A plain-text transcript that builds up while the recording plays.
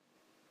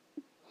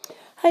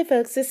Hi,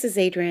 folks. This is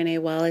Adrienne A.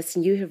 Wallace,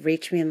 and you have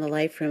reached me in the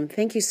Life Room.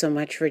 Thank you so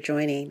much for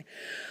joining.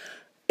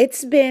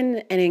 It's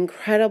been an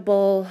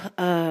incredible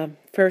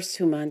first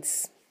 2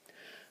 months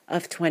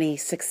of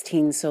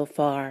 2016 so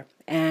far,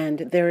 and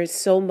there is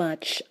so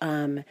much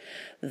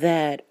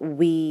that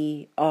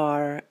we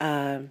are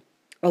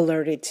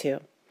alerted to.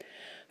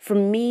 For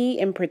me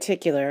in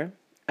particular,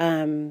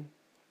 I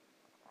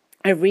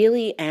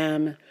really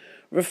am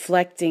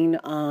reflecting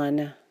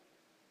on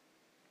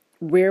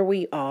where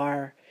we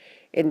are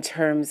in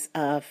terms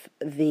of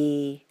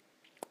the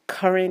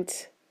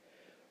current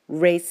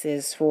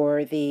races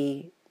for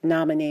the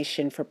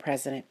nomination for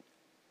president.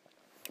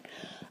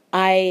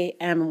 I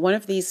am one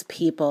of these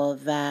people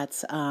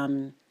that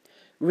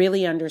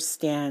really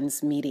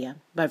understands media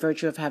by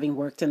virtue of having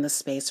worked in the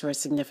space for a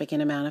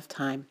significant amount of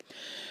time.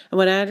 And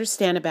what I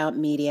understand about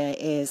media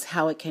is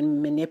how it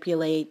can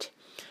manipulate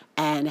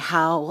and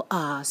how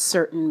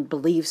certain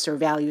beliefs or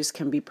values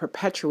can be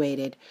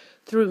perpetuated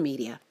through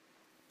media.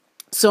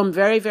 So I'm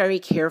very, very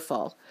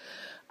careful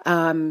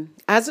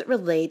as it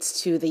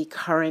relates to the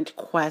current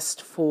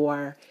quest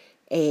for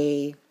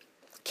a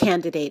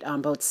candidate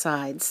on both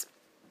sides.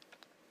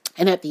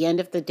 And at the end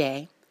of the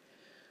day,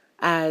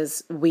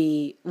 as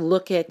we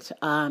look at,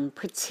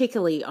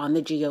 particularly on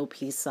the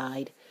GOP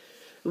side,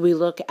 we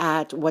look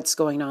at what's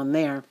going on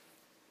there.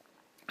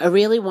 I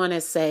really want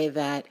to say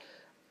that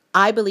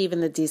I believe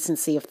in the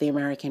decency of the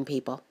American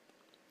people.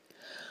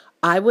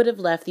 I would have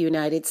left the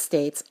United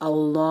States a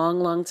long,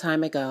 long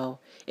time ago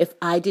if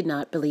I did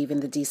not believe in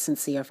the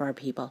decency of our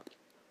people.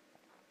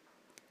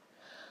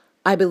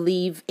 I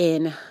believe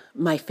in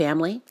my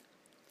family,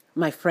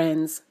 my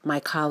friends, my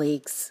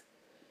colleagues,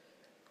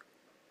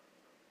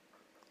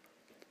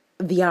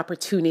 the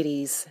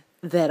opportunities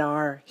that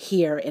are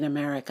here in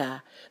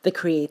America, the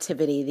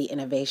creativity, the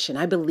innovation.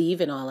 I believe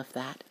in all of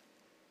that.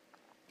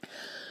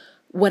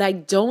 What I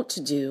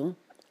don't do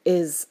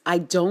is I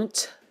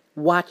don't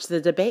watch the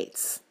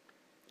debates.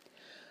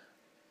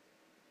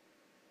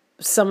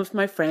 Some of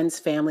my friends,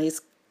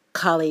 families,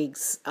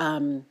 colleagues,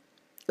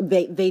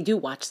 they do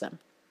watch them.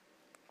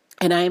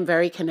 And I am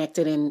very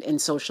connected in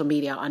social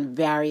media on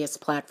various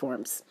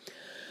platforms.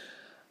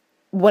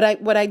 What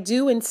I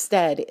do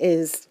instead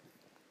is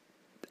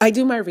I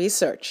do my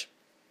research.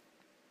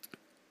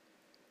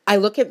 I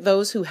look at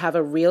those who have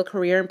a real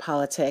career in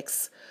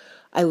politics.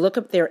 I look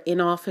up their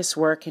in-office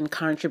work and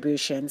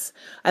contributions.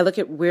 I look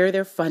at where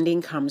their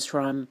funding comes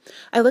from.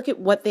 I look at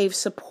what they've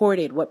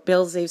supported, what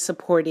bills they've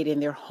supported in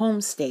their home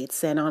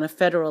states and on a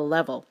federal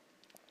level.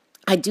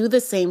 I do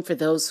the same for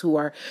those who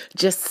are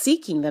just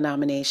seeking the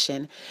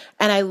nomination.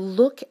 And I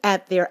look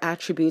at their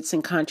attributes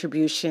and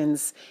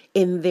contributions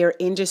in their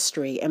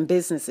industry and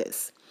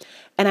businesses.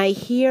 And I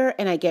hear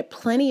and I get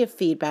plenty of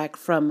feedback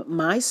from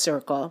my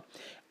circle.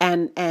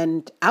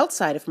 And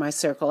outside of my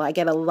circle, I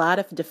get a lot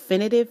of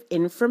definitive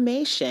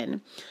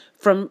information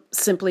from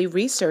simply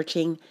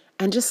researching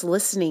and just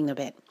listening a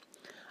bit.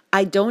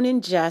 I don't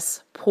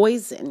ingest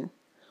poison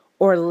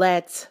or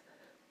let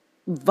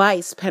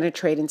vice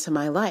penetrate into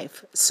my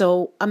life.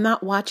 So I'm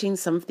not watching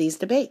some of these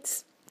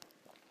debates.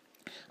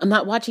 I'm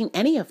not watching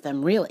any of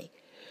them, really.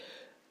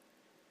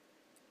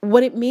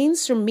 What it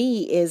means for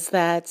me is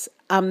that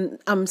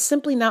I'm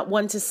simply not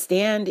one to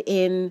stand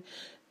in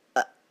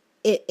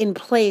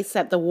place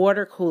at the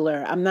water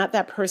cooler. I'm not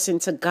that person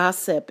to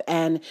gossip,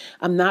 and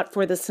I'm not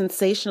for the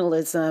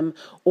sensationalism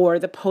or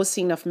the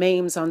posting of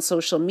memes on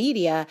social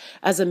media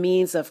as a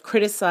means of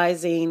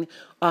criticizing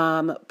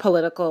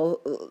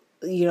political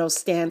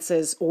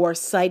stances or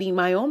citing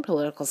my own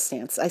political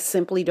stance. I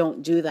simply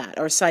don't do that,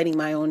 or citing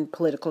my own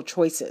political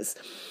choices.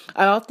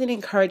 I often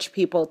encourage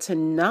people to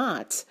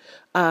not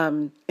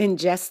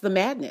ingest the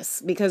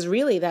madness, because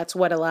really that's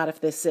what a lot of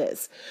this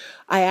is.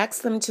 I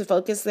ask them to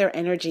focus their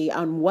energy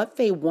on what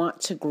they want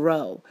to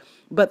grow.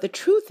 But the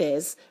truth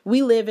is,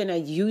 we live in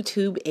a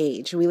YouTube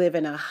age. We live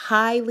in a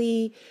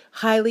highly,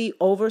 highly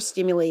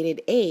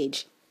overstimulated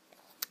age.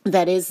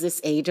 That is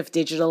this age of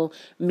digital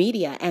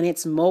media, and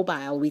it's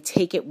mobile. We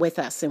take it with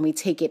us and we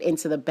take it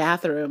into the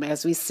bathroom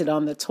as we sit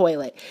on the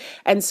toilet.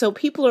 And so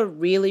people are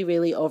really,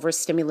 really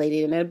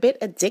overstimulated and a bit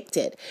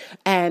addicted.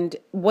 And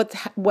what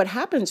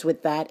happens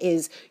with that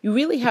is you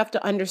really have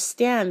to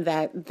understand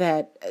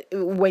that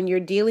when you're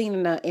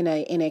dealing in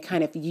a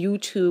kind of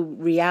YouTube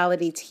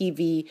reality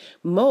TV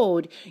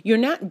mode, you're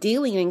not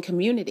dealing in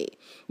community.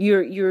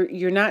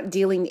 You're not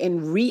dealing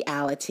in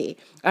reality,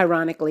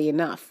 ironically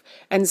enough.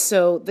 And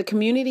so the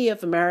community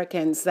of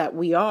Americans that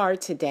we are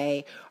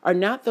today are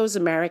not those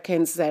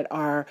Americans that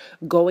are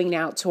going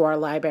out to our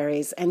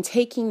libraries and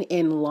taking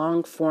in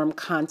long-form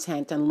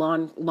content and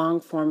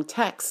long-form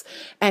text.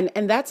 And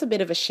that's a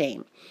bit of a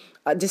shame.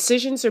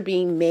 Decisions are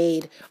being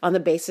made on the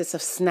basis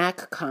of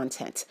snack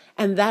content,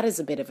 and that is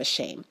a bit of a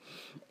shame.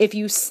 If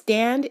you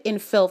stand in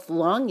filth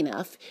long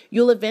enough,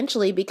 you'll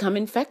eventually become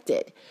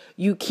infected.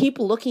 You keep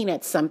looking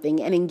at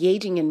something and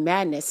engaging in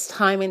madness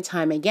time and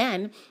time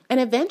again, and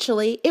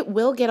eventually it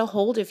will get a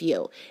hold of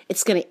you.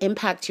 It's going to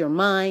impact your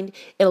mind.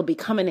 It'll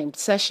become an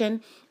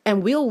obsession,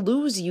 and we'll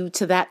lose you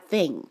to that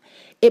thing.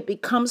 It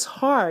becomes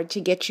hard to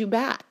get you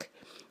back.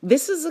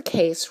 This is a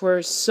case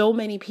where so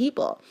many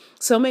people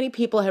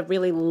have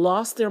really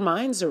lost their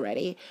minds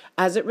already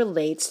as it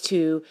relates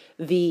to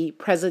the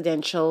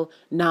presidential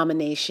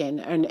nomination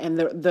and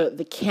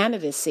the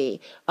candidacy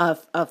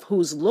of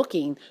who's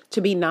looking to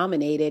be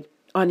nominated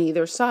on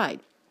either side.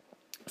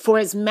 For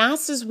as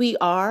mass as we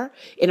are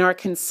in our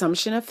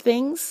consumption of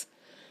things,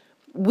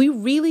 we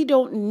really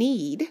don't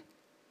need.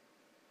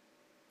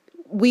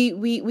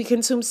 We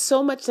consume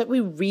so much that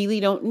we really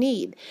don't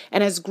need.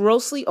 And as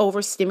grossly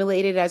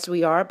overstimulated as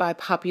we are by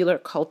popular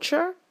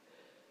culture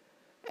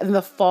and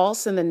the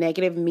false and the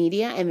negative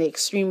media and the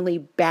extremely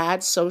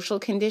bad social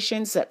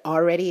conditions that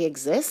already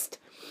exist,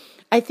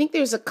 I think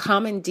there's a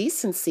common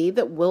decency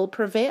that will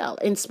prevail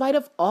in spite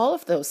of all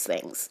of those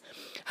things.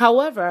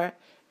 However,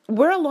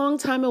 we're a long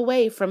time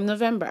away from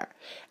November.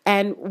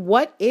 And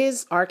what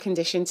is our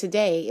condition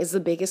today is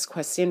the biggest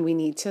question we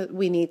need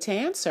to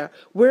answer.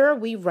 Where are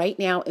we right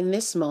now in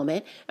this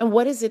moment? And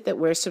what is it that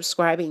we're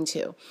subscribing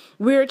to?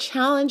 We're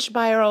challenged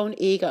by our own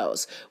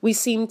egos. We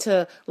seem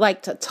to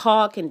like to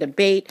talk and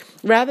debate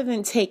rather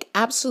than take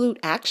absolute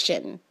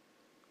action.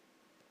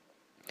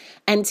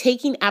 And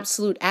taking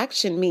absolute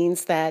action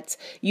means that,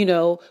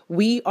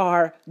 we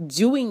are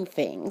doing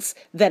things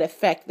that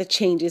affect the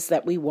changes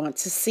that we want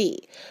to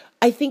see.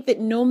 I think that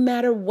no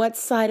matter what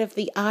side of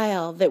the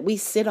aisle that we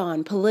sit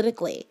on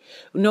politically,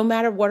 no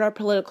matter what our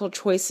political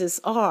choices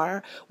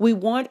are, we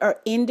want our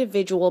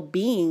individual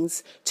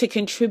beings to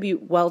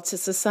contribute well to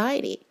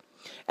society.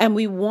 And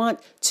we want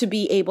to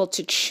be able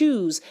to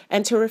choose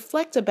and to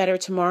reflect a better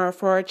tomorrow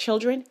for our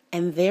children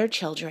and their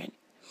children.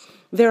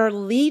 There are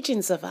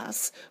legions of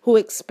us who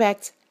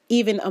expect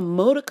even a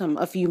modicum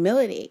of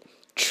humility,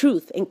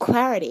 truth, and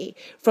clarity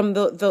from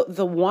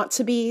the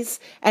want-to-bes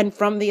and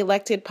from the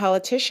elected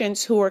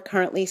politicians who are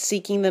currently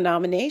seeking the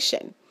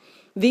nomination.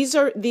 These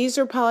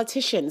are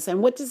politicians.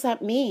 And what does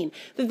that mean?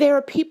 That there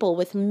are people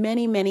with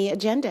many, many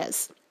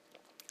agendas.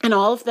 And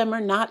all of them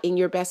are not in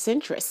your best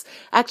interests.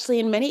 Actually,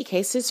 in many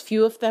cases,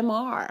 few of them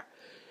are.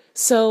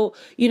 So,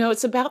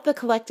 it's about the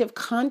collective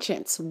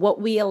conscience,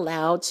 what we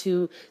allow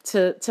to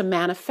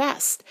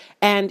manifest.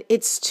 And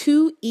it's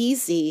too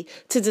easy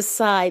to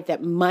decide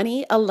that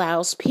money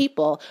allows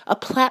people a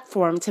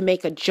platform to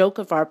make a joke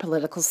of our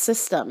political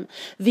system.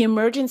 The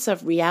emergence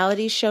of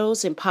reality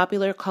shows in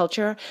popular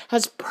culture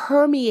has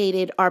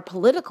permeated our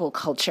political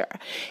culture.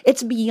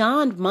 It's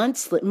beyond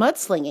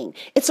mudslinging.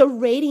 It's a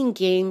rating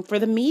game for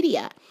the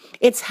media.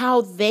 It's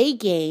how they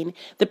gain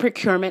the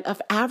procurement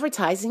of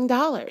advertising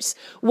dollars.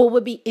 What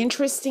would be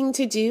interesting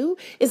to do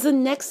is the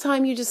next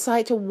time you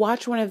decide to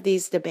watch one of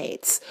these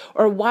debates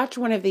or watch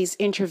one of these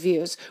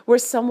interviews where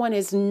someone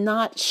is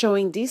not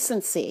showing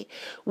decency,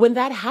 when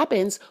that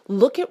happens,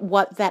 look at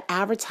what that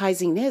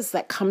advertising is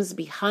that comes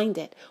behind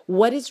it.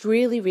 What is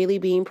really, really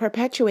being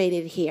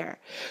perpetuated here?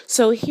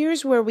 So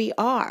here's where we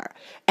are.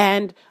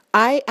 And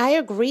I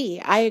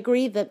agree. I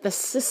agree that the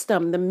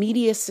system, the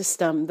media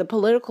system, the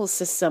political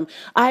system,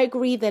 I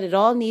agree that it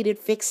all needed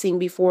fixing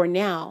before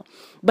now.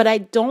 But I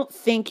don't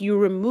think you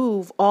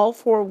remove all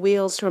four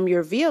wheels from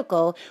your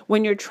vehicle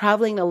when you're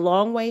traveling a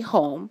long way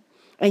home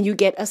and you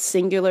get a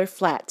singular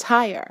flat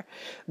tire.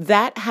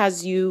 That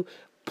has you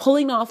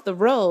pulling off the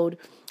road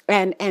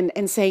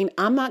and saying,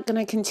 I'm not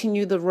going to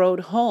continue the road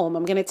home.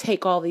 I'm going to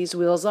take all these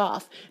wheels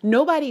off.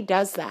 Nobody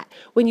does that.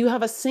 When you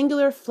have a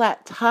singular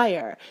flat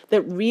tire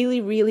that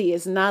really, really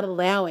is not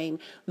allowing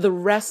the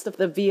rest of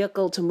the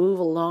vehicle to move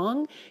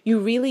along, you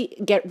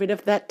really get rid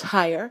of that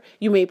tire.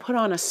 You may put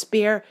on a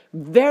spare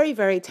very,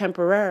 very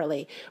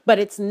temporarily, but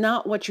it's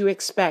not what you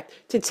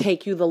expect to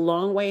take you the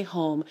long way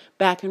home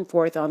back and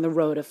forth on the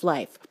road of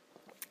life.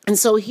 And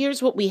so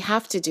here's what we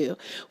have to do.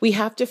 We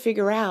have to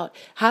figure out,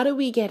 how do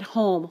we get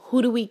home?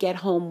 Who do we get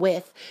home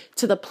with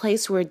to the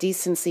place where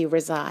decency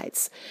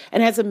resides?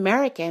 And as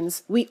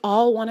Americans, we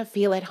all want to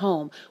feel at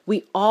home.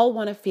 We all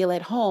want to feel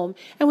at home.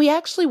 And we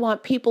actually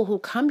want people who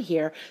come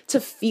here to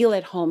feel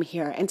at home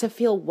here and to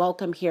feel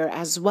welcome here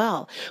as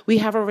well. We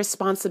have a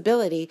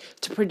responsibility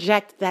to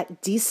project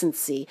that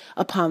decency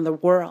upon the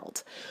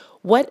world.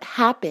 What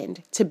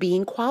happened to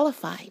being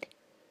qualified?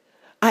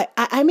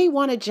 I may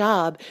want a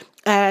job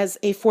as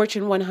a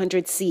Fortune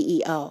 100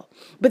 CEO,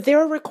 but there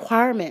are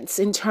requirements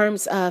in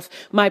terms of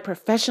my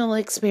professional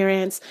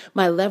experience,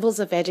 my levels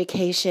of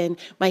education,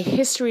 my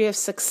history of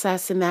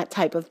success in that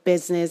type of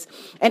business,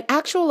 and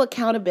actual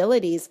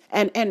accountabilities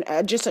and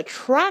just a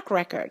track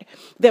record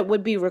that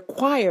would be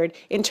required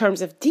in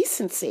terms of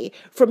decency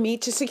for me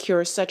to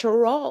secure such a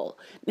role.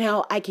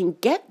 Now, I can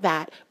get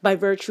that by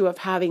virtue of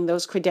having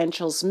those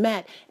credentials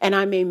met, and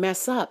I may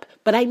mess up,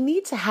 but I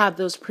need to have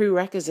those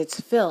prerequisites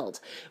filled.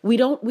 We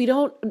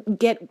don't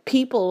get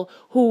people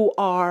who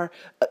are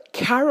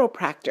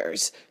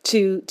chiropractors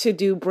to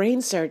do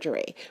brain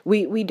surgery.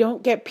 We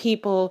don't get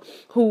people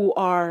who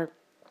are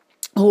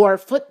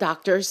foot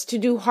doctors to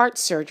do heart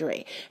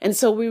surgery. And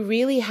so we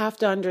really have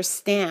to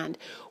understand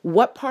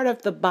what part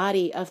of the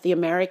body of the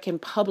American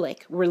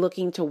public we're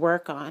looking to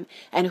work on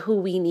and who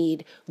we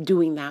need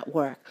doing that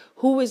work.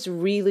 who is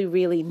really,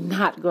 really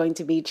not going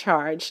to be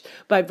charged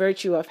by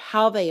virtue of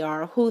how they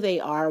are, who they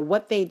are,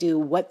 what they do,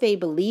 what they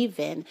believe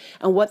in,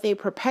 and what they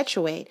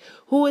perpetuate?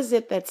 Who is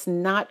it that's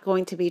not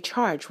going to be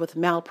charged with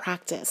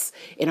malpractice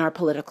in our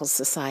political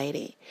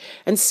society?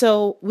 And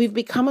so we've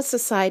become a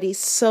society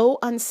so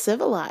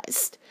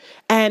uncivilized.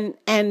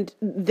 And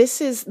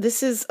this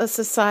is a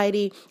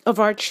society of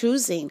our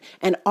choosing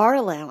and our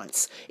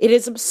allowance. It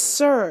is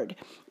absurd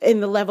in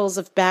the levels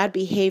of bad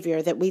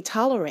behavior that we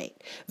tolerate.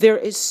 There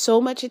is so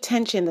much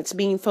attention that's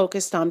being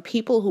focused on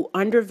people who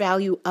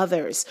undervalue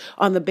others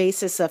on the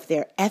basis of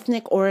their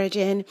ethnic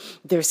origin,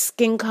 their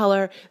skin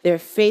color, their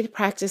faith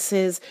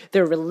practices,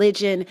 their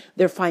religion,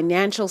 their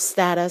financial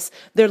status,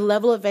 their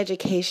level of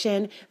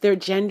education, their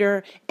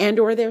gender, and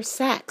or their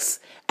sex.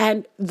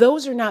 And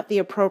those are not the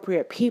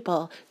appropriate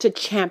people to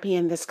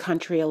champion this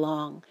country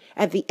along.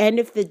 At the end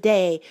of the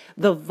day,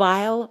 the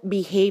vile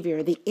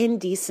behavior, the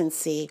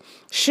indecency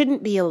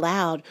shouldn't be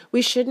allowed.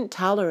 We shouldn't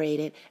tolerate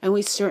it, and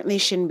we certainly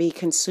shouldn't be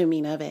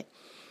consuming of it.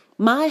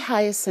 My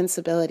highest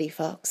sensibility,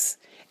 folks,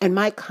 and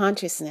my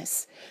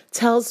consciousness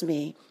tells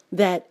me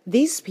that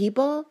these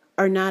people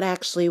are not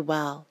actually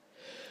well.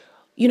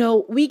 You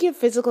know, we give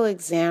physical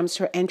exams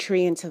for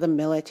entry into the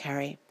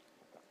military.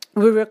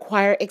 We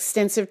require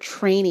extensive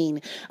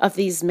training of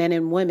these men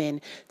and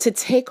women to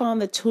take on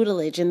the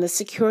tutelage and the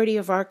security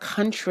of our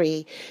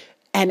country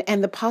and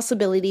the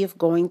possibility of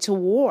going to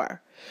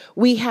war.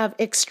 We have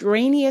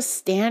extraneous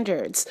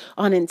standards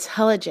on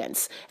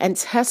intelligence and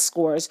test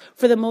scores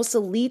for the most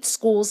elite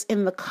schools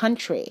in the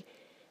country.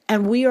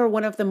 And we are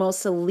one of the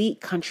most elite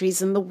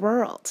countries in the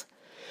world.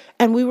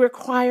 And we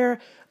require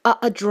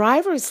a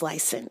driver's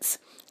license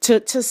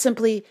to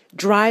simply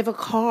drive a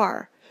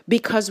car,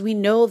 because we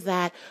know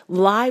that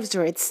lives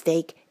are at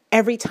stake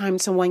every time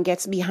someone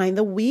gets behind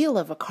the wheel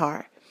of a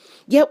car.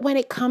 Yet when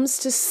it comes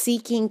to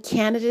seeking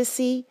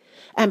candidacy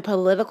and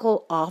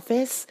political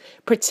office,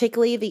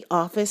 particularly the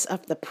office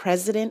of the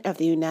President of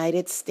the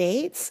United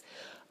States,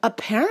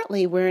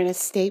 apparently we're in a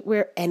state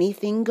where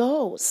anything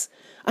goes.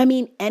 I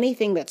mean,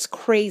 anything that's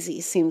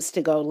crazy seems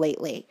to go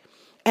lately.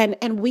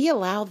 And we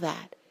allow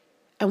that.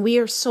 And we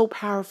are so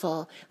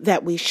powerful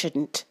that we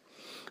shouldn't.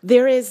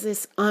 There is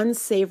this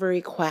unsavory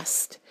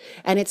quest,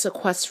 and it's a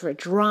quest for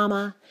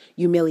drama,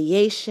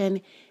 humiliation,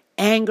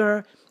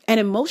 anger, and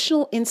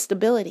emotional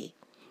instability.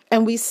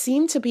 And we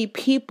seem to be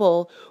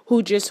people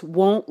who just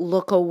won't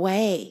look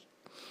away.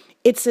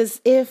 It's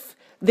as if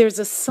there's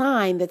a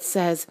sign that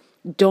says,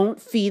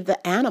 "Don't feed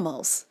the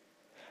animals."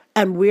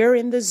 And we're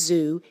in the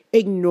zoo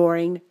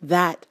ignoring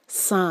that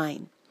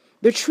sign.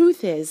 The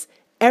truth is,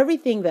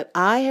 everything that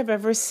I have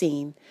ever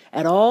seen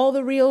at all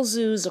the real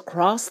zoos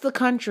across the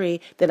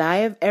country that I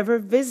have ever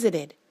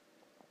visited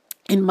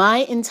in my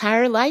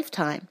entire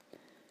lifetime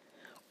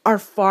are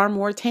far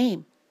more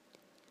tame.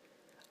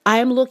 I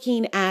am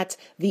looking at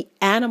the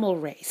animal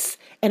race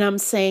and I'm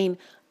saying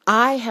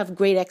I have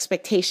great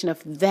expectation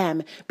of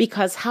them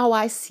because how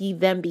I see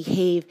them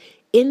behave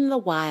in the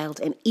wild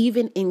and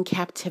even in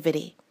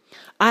captivity.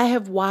 I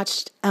have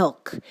watched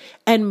elk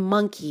and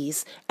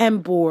monkeys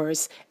and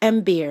boars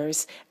and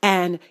bears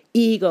and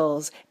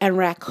eagles and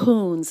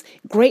raccoons,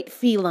 great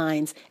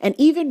felines, and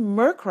even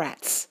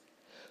murkrats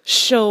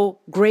show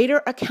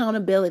greater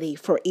accountability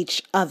for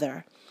each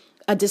other,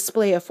 a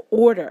display of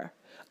order,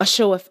 a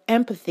show of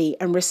empathy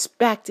and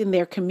respect in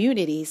their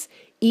communities,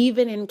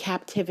 even in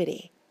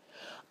captivity.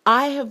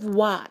 I have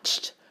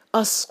watched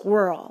a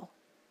squirrel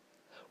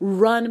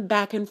run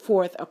back and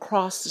forth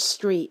across the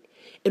street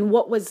in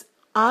what was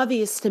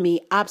obvious to me,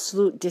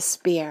 absolute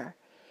despair,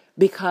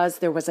 because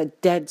there was a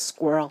dead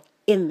squirrel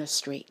in the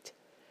street.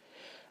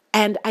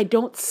 And I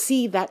don't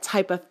see that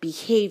type of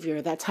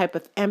behavior, that type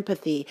of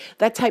empathy,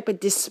 that type of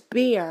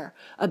despair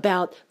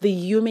about the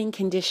human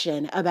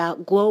condition,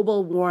 about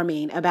global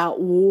warming,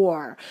 about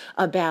war,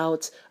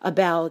 about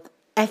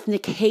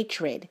ethnic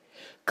hatred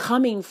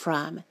coming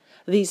from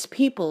these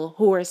people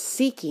who are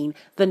seeking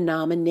the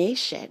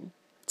nomination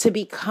to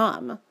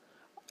become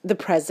the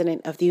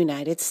President of the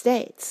United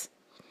States.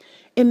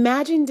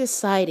 Imagine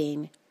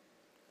deciding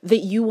that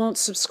you won't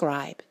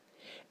subscribe.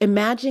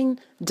 Imagine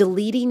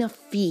deleting a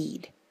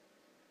feed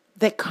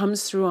that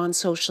comes through on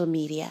social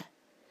media.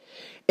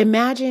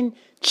 Imagine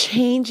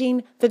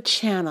changing the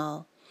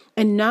channel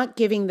and not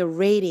giving the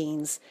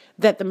ratings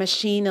that the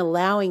machine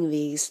allowing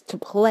these to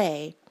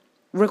play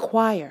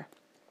require.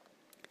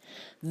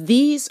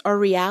 These are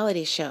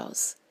reality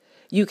shows.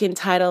 You can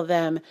title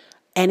them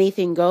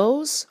Anything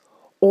Goes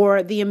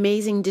or The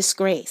Amazing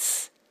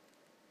Disgrace.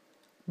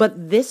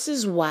 But this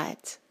is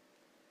what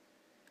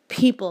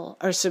people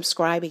are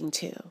subscribing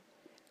to,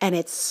 and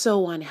it's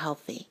so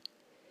unhealthy.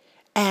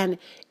 And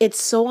it's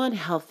so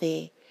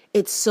unhealthy,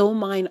 it's so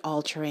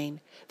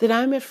mind-altering, that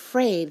I'm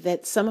afraid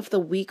that some of the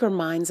weaker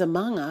minds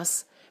among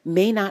us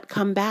may not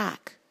come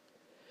back.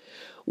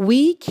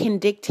 We can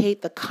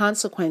dictate the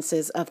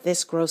consequences of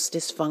this gross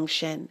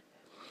dysfunction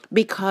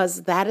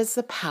because that is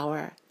the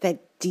power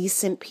that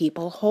decent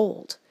people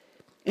hold.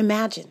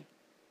 Imagine.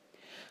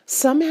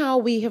 Somehow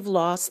we have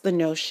lost the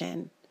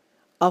notion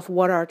of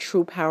what our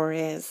true power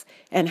is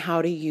and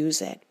how to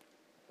use it.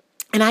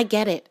 And I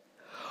get it.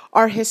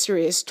 Our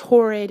history is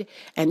torrid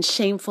and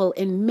shameful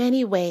in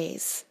many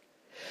ways,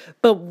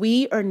 but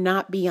we are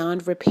not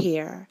beyond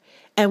repair,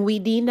 and we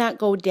need not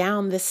go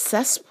down this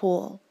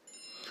cesspool.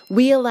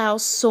 We allow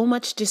so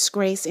much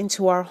disgrace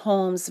into our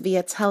homes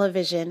via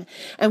television,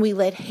 and we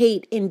let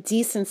hate,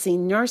 indecency,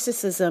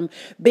 narcissism,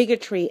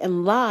 bigotry,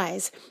 and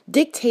lies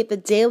dictate the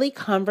daily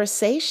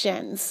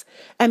conversations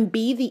and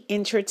be the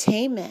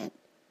entertainment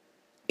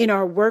in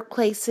our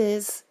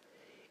workplaces,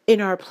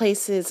 in our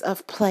places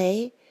of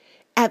play,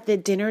 at the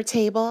dinner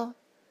table.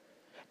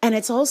 And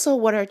it's also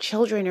what our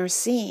children are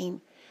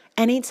seeing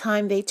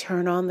anytime they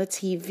turn on the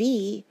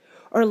TV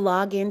or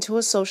log into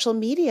a social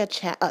media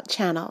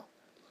channel.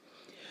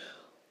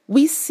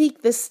 We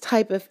seek this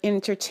type of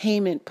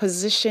entertainment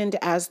positioned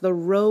as the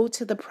road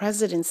to the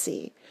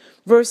presidency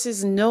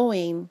versus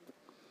knowing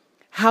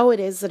how it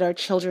is that our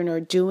children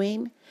are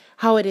doing,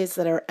 how it is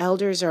that our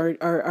elders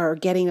are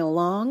getting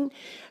along.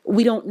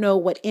 We don't know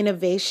what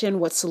innovation,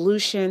 what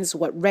solutions,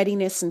 what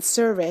readiness and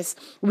service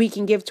we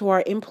can give to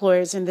our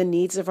employers and the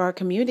needs of our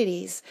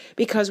communities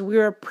because we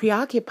are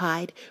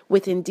preoccupied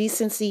with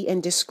indecency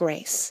and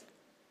disgrace.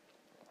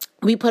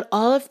 We put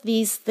all of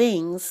these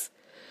things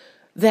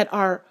that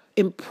are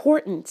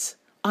important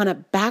on a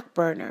back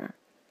burner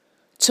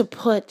to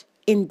put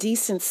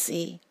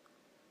indecency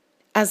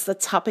as the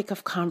topic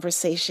of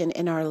conversation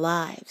in our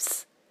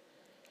lives.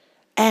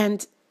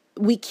 And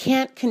we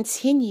can't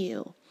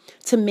continue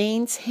to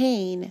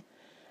maintain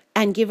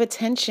and give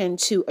attention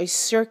to a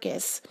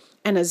circus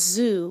and a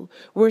zoo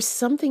where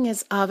something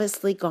has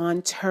obviously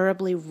gone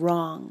terribly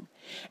wrong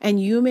and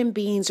human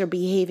beings are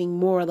behaving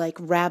more like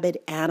rabid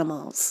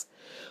animals.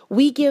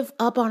 We give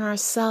up on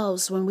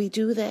ourselves when we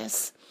do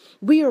this.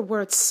 We are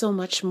worth so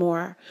much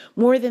more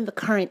than the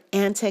current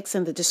antics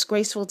and the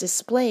disgraceful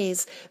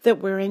displays that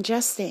we're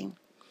ingesting.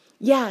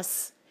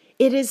 Yes,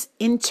 it is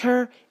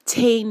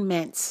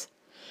entertainment.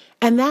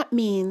 And that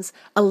means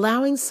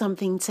allowing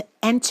something to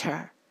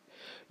enter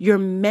your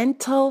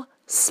mental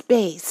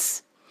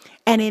space,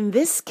 and in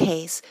this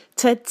case,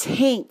 to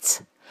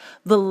taint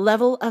the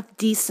level of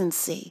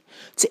decency,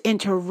 to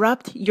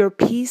interrupt your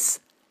peace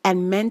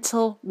and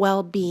mental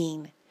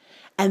well-being,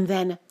 and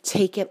then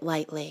take it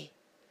lightly.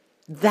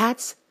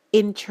 That's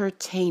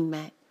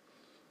entertainment.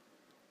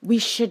 We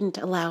shouldn't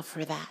allow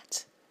for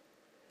that.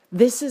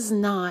 This is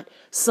not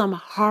some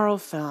horror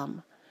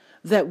film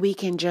that we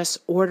can just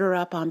order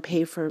up on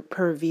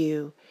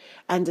pay-per-view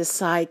and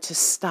decide to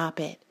stop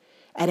it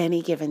at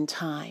any given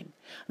time.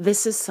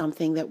 This is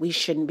something that we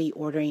shouldn't be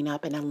ordering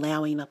up and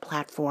allowing a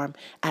platform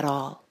at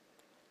all.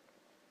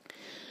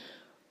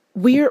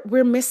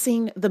 We're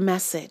missing the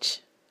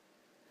message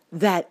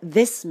that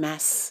this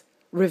mess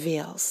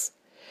reveals.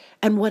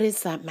 And what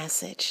is that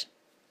message?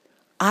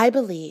 I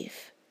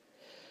believe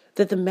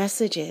that the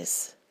message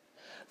is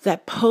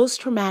that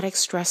post-traumatic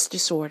stress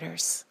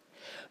disorders,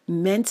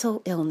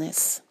 mental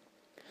illness,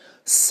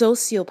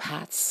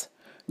 sociopaths,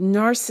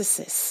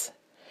 narcissists,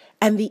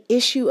 and the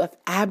issue of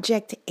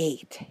abject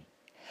hate,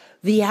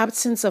 the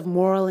absence of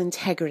moral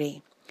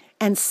integrity,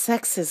 and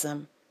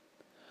sexism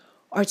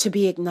are to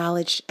be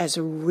acknowledged as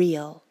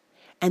real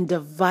and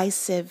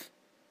divisive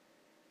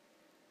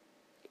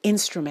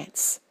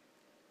instruments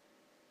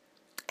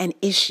and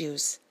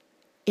issues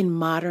in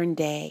modern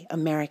day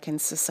American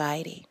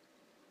society.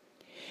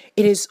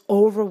 It is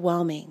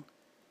overwhelming,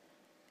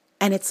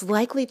 and it's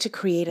likely to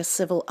create a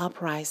civil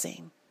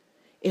uprising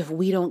if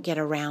we don't get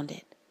around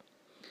it.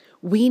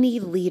 We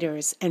need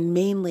leaders, and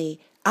mainly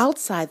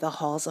outside the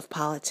halls of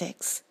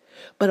politics,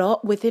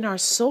 but within our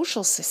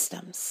social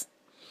systems,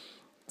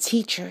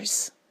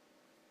 teachers,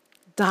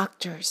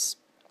 doctors,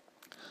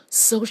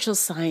 social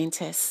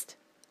scientists,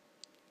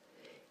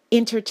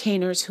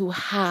 entertainers who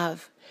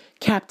have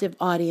captive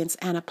audience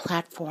and a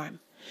platform.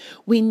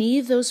 We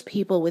need those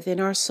people within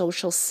our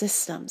social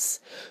systems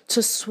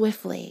to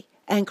swiftly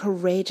and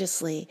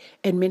courageously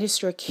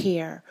administer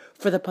care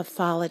for the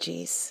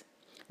pathologies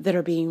that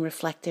are being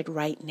reflected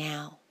right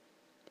now.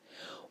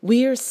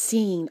 We are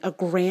seeing a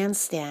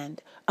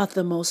grandstand of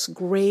the most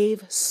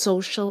grave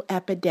social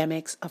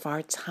epidemics of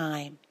our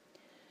time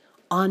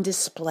on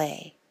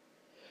display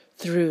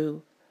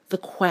through the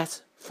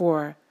quest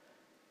for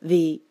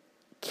the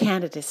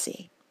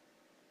candidacy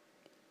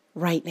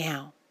right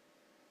now.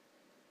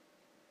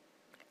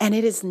 And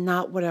it is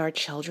not what our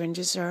children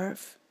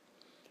deserve.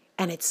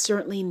 And it's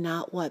certainly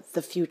not what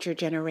the future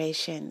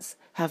generations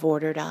have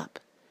ordered up.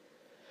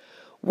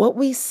 What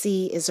we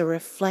see is a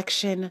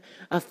reflection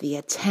of the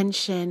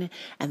attention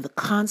and the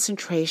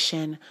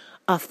concentration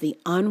of the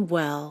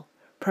unwell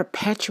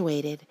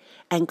perpetuated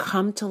and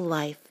come to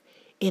life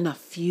in a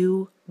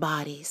few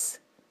bodies.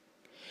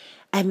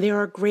 And there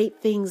are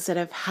great things that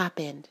have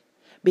happened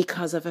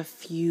because of a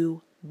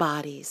few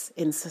bodies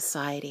in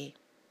society.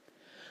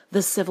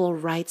 The civil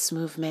rights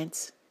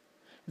movement,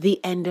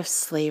 the end of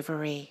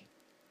slavery,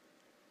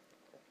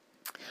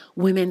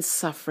 women's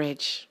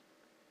suffrage,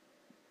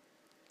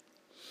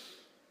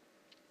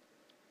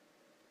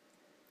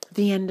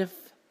 the end of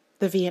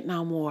the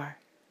Vietnam War,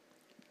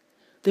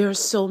 There are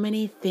so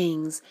many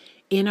things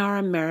in our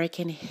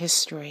American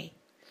history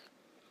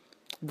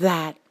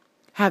that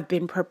have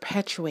been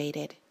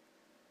perpetuated,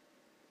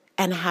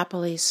 and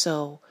happily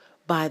so,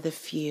 by the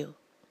few.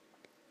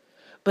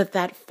 But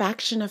that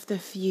faction of the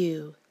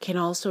few can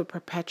also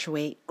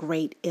perpetuate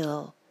great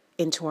ill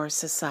into our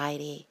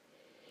society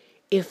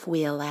if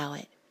we allow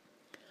it.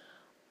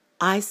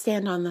 I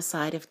stand on the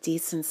side of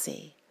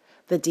decency,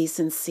 the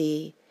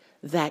decency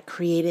that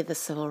created the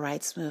civil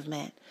rights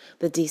movement,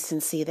 the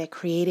decency that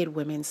created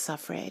women's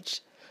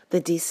suffrage,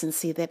 the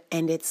decency that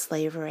ended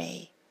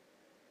slavery.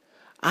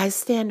 I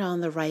stand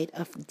on the right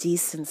of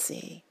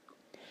decency,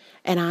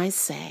 and I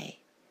say,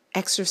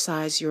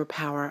 exercise your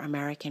power,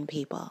 American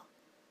people.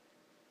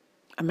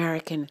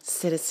 American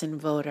citizen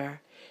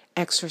voter,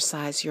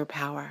 exercise your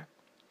power.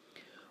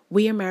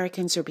 We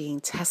Americans are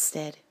being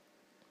tested,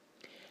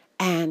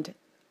 and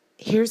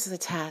here's the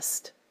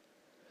test.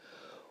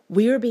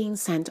 We are being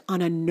sent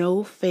on a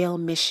no-fail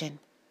mission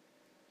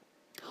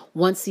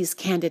once these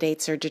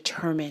candidates are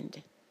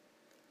determined.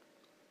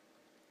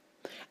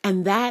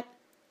 And that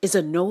is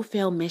a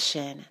no-fail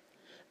mission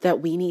that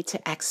we need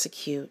to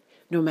execute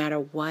no matter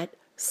what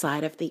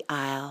side of the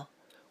aisle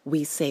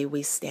we say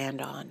we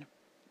stand on.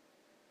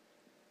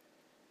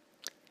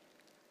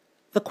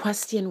 The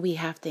question we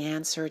have to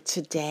answer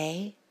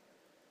today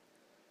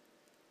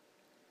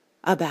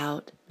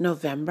about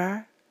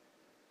November,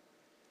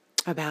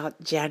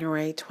 about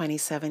January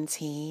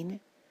 2017,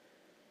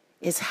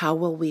 is how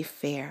will we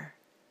fare?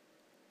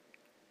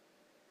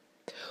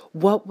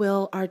 What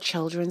will our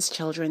children's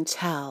children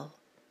tell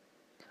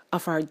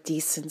of our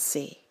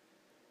decency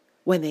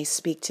when they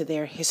speak to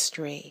their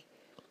history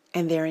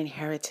and their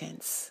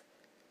inheritance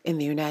in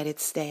the United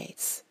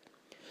States?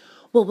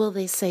 What will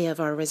they say of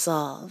our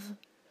resolve,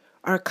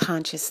 our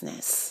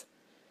consciousness,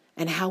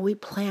 and how we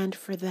planned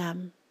for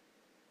them,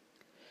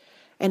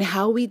 and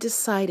how we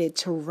decided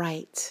to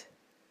write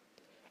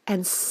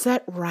and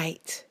set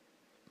right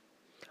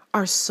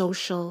our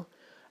social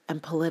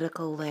and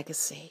political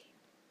legacy?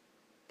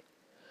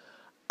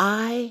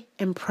 I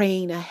am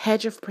praying a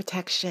hedge of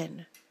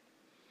protection,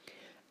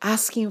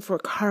 asking for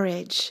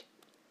courage,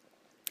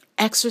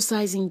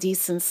 exercising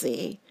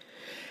decency,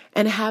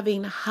 and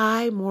having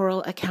high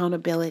moral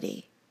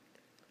accountability,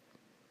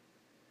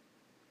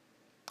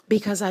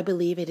 because I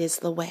believe it is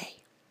the way.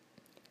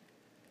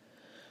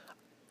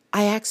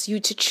 I ask you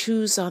to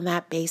choose on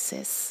that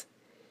basis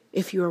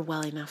if you are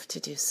well enough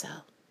to do so.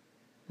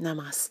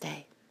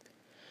 Namaste.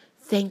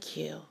 Thank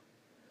you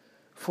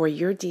for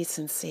your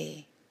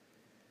decency,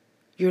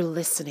 your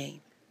listening,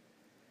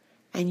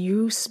 and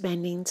you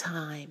spending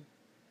time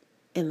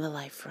in the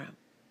Life Room.